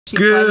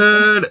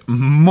Good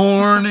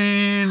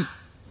morning,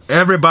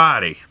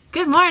 everybody.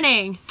 Good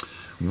morning.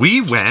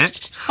 We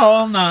went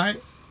all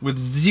night with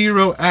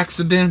 0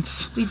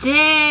 accidents. We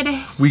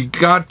did. We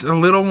got a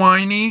little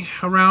whiny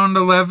around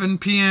 11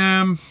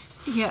 p.m.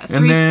 Yeah, 3:30.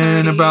 And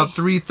then about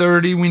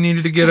 3:30 we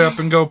needed to get up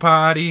and go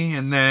potty.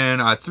 And then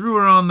I threw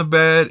her on the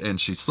bed and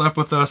she slept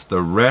with us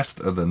the rest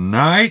of the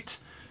night.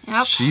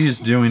 Yep. She is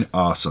doing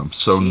awesome.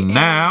 So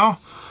now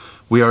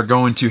we are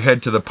going to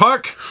head to the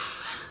park.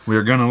 We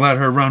are gonna let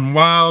her run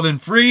wild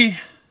and free.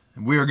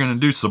 We are gonna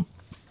do some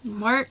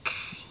work.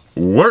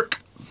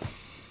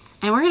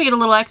 And we're gonna get a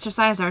little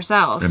exercise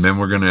ourselves. And then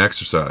we're gonna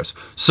exercise.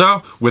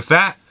 So with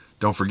that,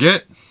 don't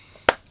forget,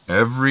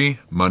 every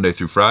Monday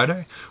through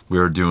Friday, we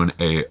are doing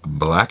a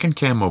black and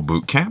camo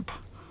boot camp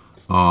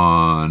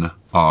on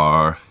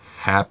our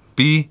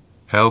Happy,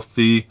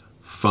 Healthy,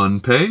 Fun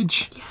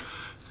page.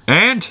 Yes.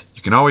 And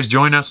you can always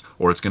join us,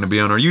 or it's gonna be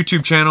on our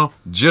YouTube channel,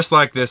 just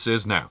like this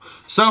is now.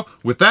 So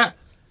with that,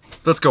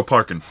 let's go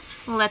parking.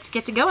 Let's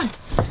get to going.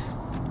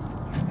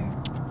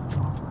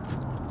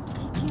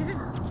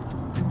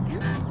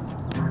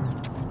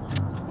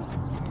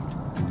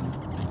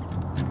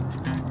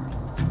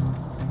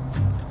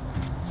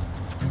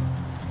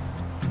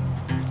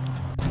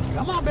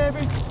 Come on,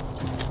 baby.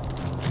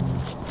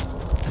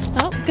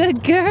 Oh,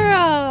 good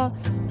girl.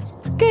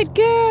 Good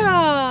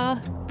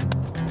girl.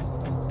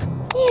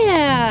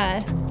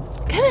 Yeah.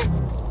 Come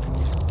on.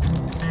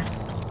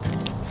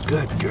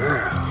 Good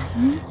girl.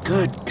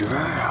 Good girl.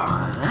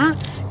 Huh?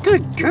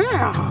 Good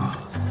girl.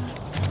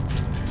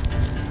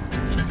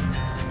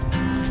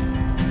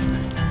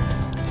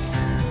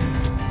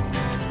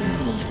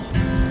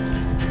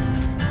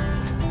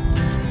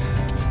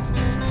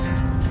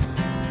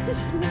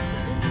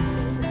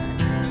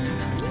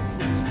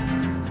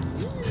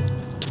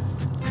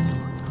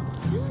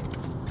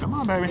 Come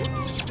on, baby.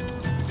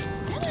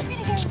 Come on,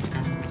 pretty girl.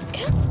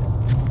 Come.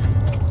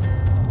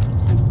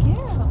 Good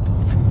girl.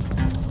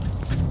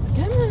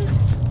 Come on.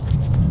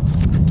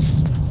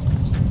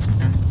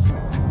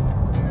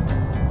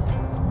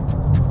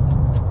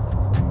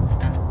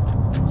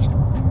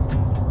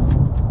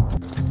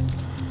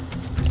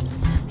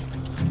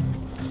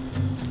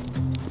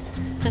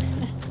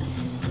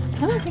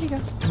 Come on, pretty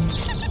girl.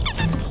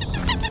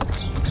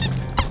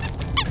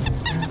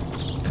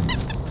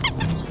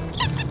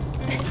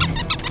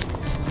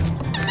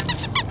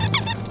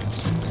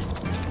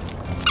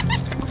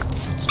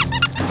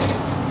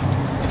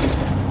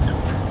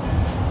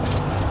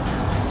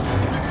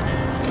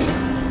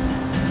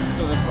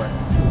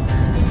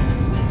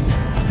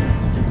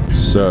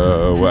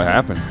 So what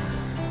happened?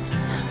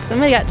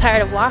 Somebody got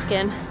tired of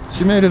walking.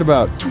 She made it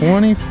about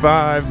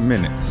 25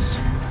 minutes.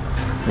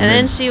 And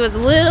then she was a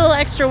little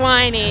extra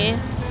whiny.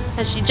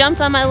 And she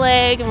jumped on my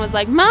leg and was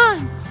like,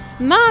 Mom,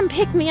 Mom,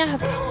 pick me up.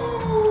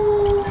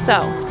 So,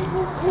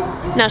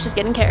 now she's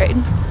getting carried.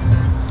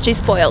 She's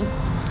spoiled.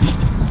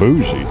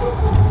 Bougie.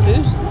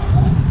 Bougie.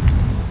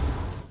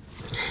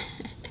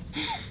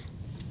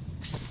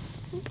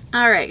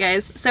 Alright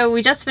guys, so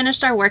we just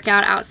finished our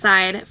workout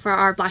outside for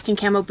our black and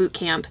camo boot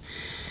camp.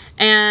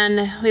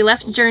 And we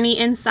left Journey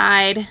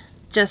inside,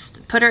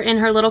 just put her in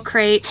her little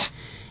crate,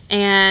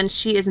 and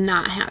she is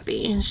not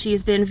happy.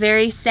 She's been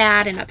very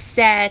sad and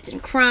upset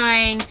and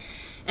crying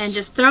and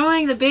just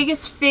throwing the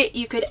biggest fit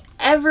you could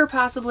ever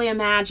possibly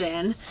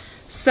imagine.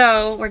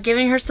 So we're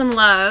giving her some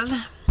love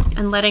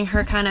and letting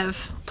her kind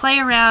of play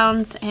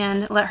around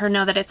and let her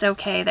know that it's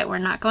okay, that we're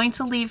not going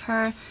to leave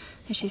her,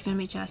 and she's going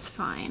to be just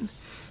fine.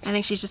 I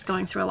think she's just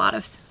going through a lot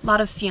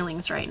of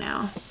feelings right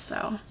now,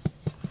 so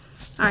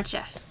aren't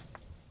ya?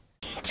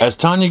 As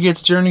Tonya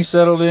gets Journey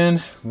settled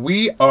in,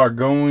 we are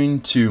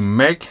going to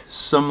make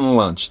some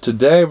lunch.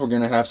 Today we're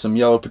gonna have some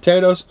yellow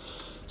potatoes,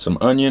 some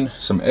onion,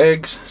 some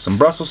eggs, some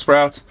Brussels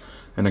sprouts,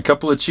 and a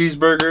couple of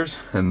cheeseburgers,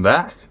 and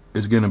that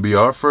is gonna be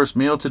our first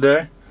meal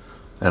today,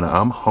 and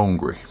I'm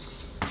hungry.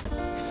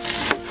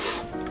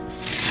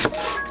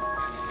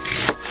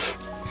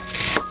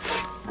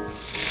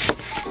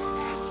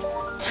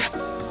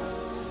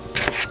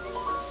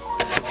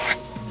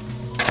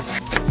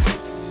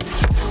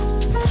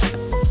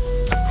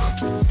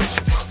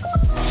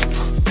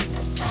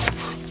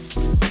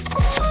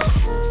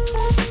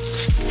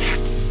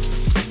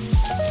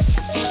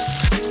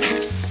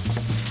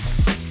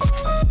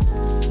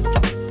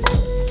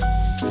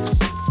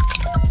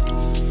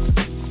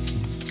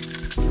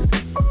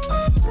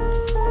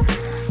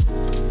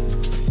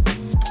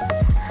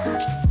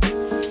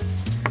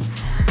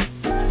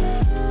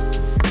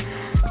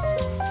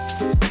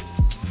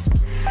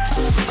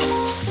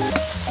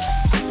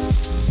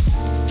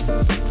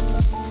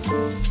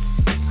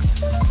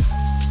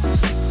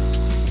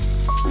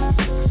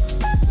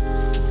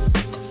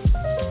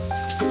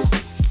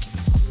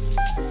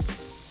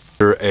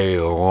 After a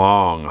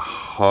long,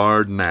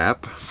 hard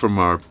nap from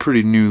our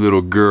pretty new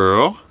little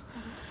girl,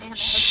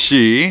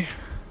 she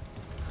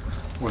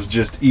was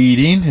just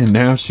eating and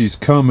now she's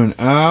coming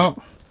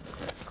out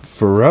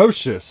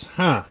ferocious,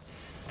 huh?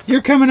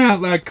 You're coming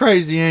out like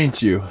crazy,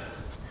 ain't you?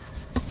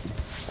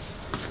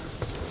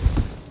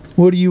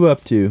 What are you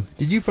up to?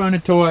 Did you find a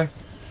toy?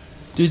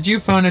 Did you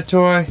find a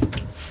toy?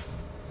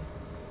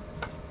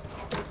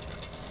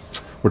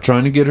 We're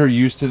trying to get her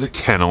used to the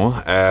kennel,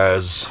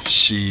 as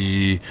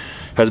she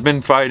has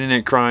been fighting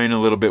it, crying a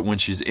little bit when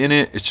she's in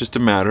it. It's just a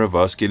matter of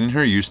us getting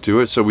her used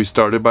to it. So we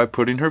started by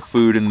putting her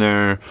food in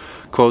there,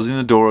 closing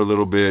the door a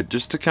little bit,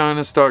 just to kind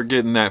of start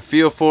getting that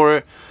feel for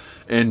it.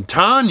 And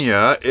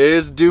Tonya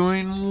is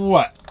doing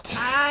what?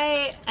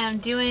 I am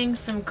doing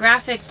some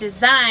graphic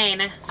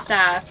design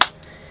stuff.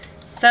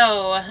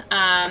 So,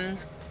 that's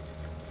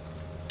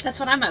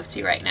what I'm up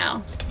to right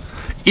now.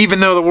 Even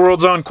though the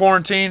world's on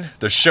quarantine,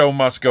 the show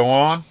must go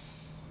on,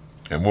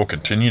 and we'll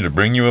continue to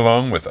bring you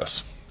along with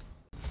us.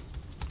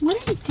 What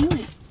are you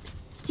doing?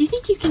 Do you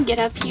think you can get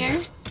up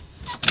here?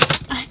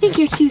 I think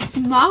you're too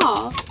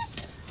small.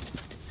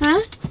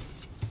 Huh?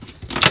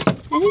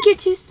 I think you're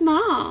too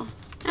small.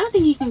 I don't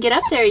think you can get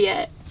up there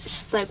yet.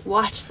 She's like,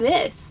 watch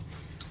this.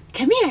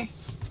 Come here.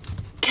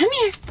 Come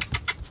here.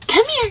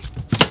 Come here.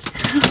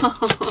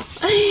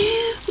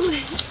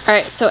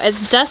 Alright, so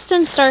as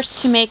Dustin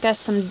starts to make us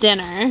some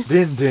dinner,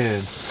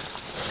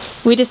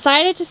 we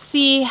decided to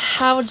see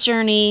how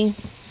Journey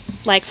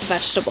likes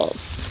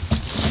vegetables.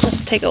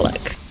 Let's take a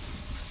look.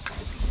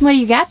 What do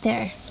you got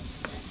there?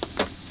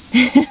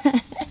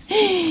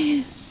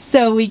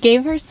 So we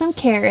gave her some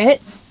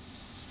carrots,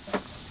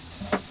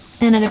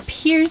 and it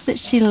appears that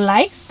she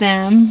likes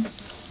them.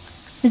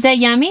 Is that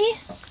yummy?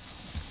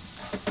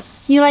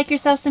 You like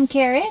yourself some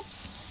carrots?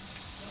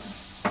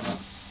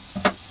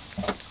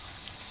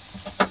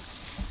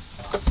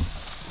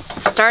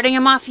 Starting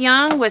them off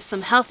young with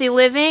some healthy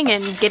living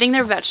and getting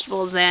their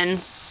vegetables in.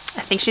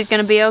 I think she's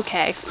gonna be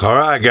okay. All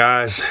right,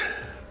 guys.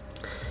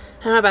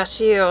 I don't know about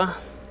you.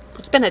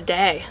 It's been a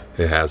day.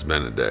 It has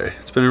been a day.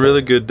 It's been a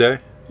really good day.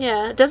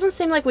 Yeah, it doesn't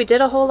seem like we did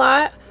a whole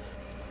lot,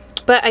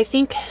 but I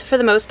think for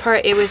the most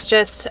part it was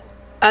just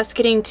us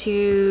getting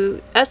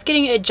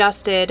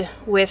adjusted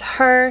with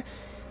her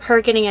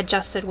getting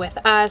adjusted with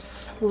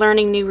us,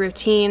 learning new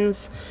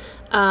routines.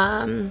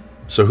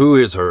 So who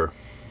is her?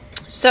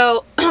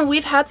 So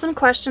we've had some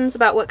questions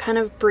about what kind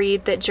of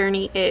breed that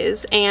Journey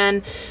is,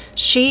 and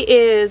she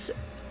is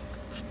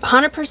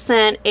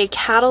 100% a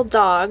cattle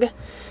dog.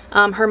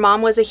 Her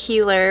mom was a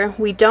healer.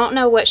 We don't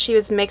know what she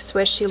was mixed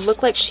with. She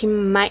looked like she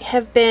might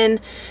have been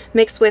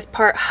mixed with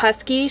part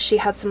husky. She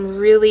had some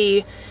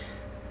really,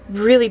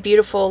 really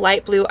beautiful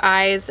light blue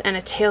eyes and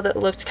a tail that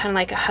looked kind of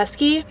like a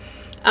husky.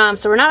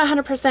 So we're not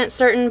 100%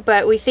 certain,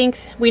 but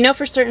we know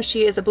for certain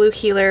she is a blue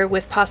healer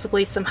with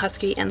possibly some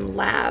husky and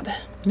lab.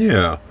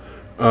 Yeah.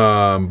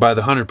 By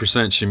the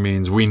 100%, she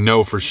means we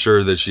know for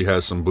sure that she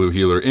has some blue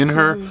healer in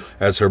her,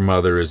 as her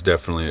mother is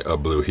definitely a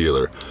blue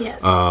healer.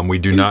 Yes. We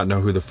do not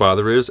know who the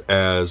father is,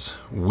 as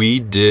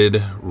we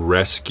did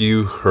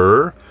rescue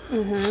her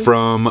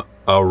from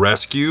a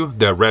rescue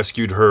that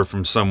rescued her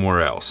from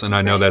somewhere else. And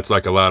I know that's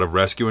like a lot of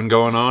rescuing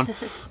going on,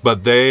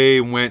 but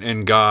they went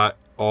and got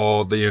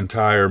the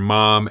entire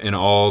mom and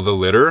all the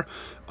litter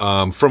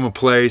from a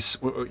place,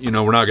 you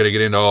know, we're not going to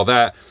get into all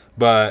that,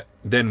 but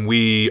then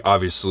we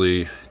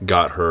obviously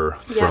got her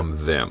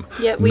from them.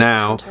 Yeah, we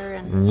found her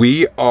and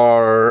we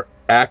are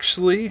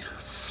actually,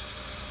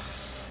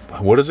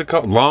 what is it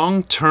called?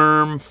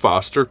 Long-term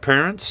foster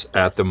parents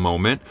at the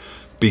moment,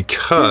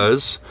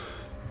 because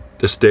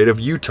the state of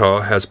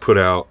Utah has put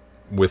out,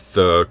 with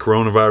the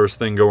coronavirus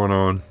thing going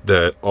on,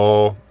 that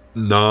all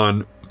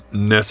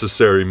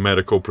non-necessary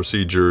medical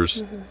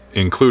procedures,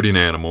 including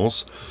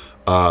animals,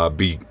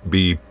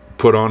 be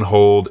put on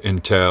hold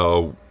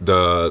until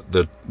the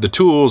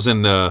tools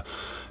and the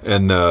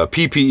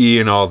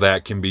PPE and all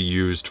that can be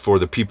used for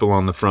the people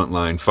on the front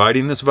line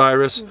fighting this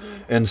virus.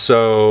 And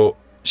so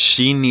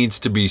she needs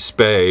to be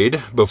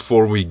spayed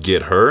before we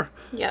get her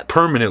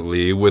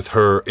permanently with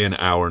her in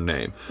our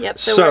name.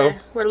 So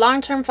we're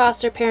long-term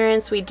foster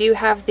parents. We do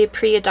have the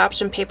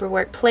pre-adoption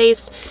paperwork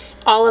placed.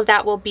 All of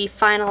that will be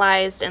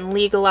finalized and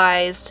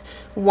legalized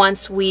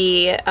once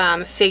we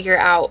figure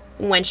out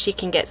when she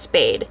can get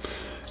spayed.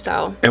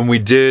 So, and we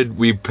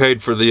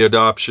paid for the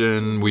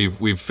adoption,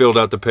 we've filled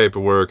out the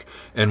paperwork,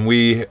 and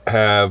we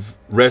have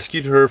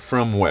rescued her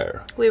from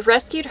where? We've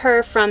rescued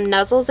her from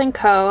Nuzzles &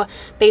 Co.,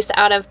 based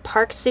out of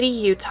Park City,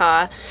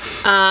 Utah.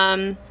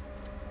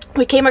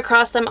 We came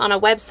across them on a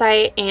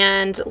website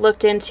and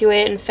looked into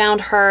it and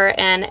found her,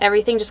 and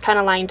everything just kind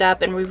of lined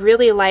up, and we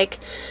really like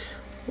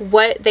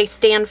what they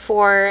stand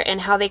for and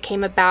how they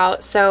came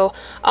about. So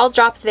I'll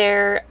drop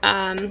their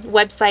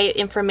website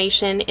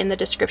information in the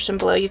description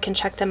below. You can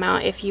check them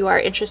out if you are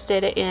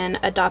interested in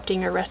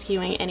adopting or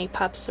rescuing any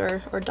pups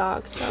or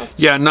dogs. So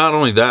yeah, not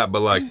only that,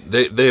 but like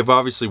they've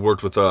obviously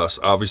worked with us.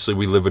 Obviously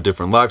we live a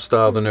different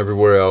lifestyle than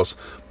everywhere else,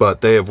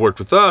 but they have worked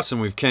with us, and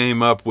we've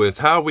came up with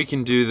how we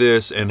can do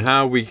this and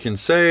how we can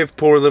save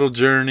poor little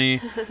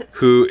Journey,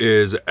 who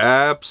is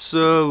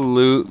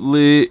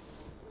absolutely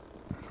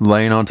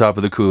laying on top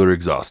of the cooler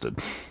exhausted.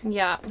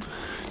 Yeah.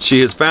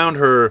 She has found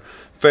her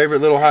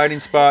favorite little hiding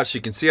spot. She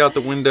can see out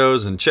the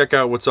windows and check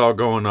out what's all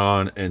going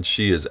on, and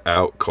she is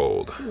out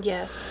cold.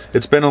 Yes.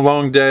 It's been a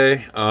long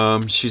day.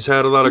 She's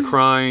had a lot of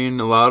crying,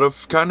 a lot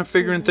of kind of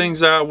figuring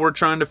things out. We're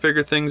trying to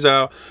figure things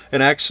out.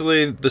 And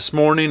actually this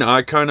morning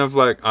I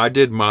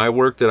did my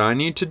work that I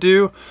need to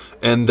do.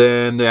 And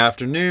then the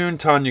afternoon,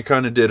 Tonya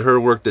kind of did her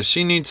work that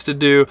she needs to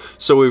do.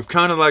 So we've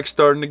kind of like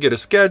starting to get a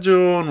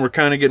schedule, and we're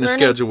kind of getting a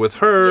schedule with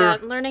her. Yeah,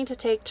 learning to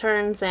take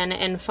turns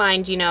and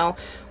find, you know,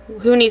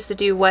 who needs to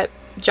do what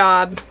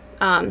job,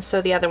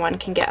 so the other one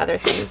can get other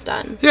things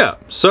done. Yeah,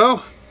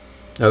 so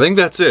I think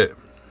that's it.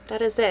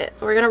 That is it.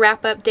 We're gonna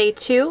wrap up day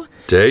 2.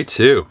 Day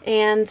 2.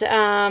 And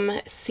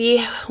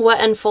see what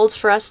unfolds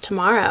for us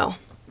tomorrow.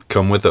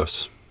 Come with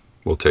us.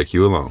 We'll take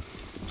you along.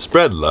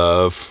 Spread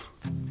love.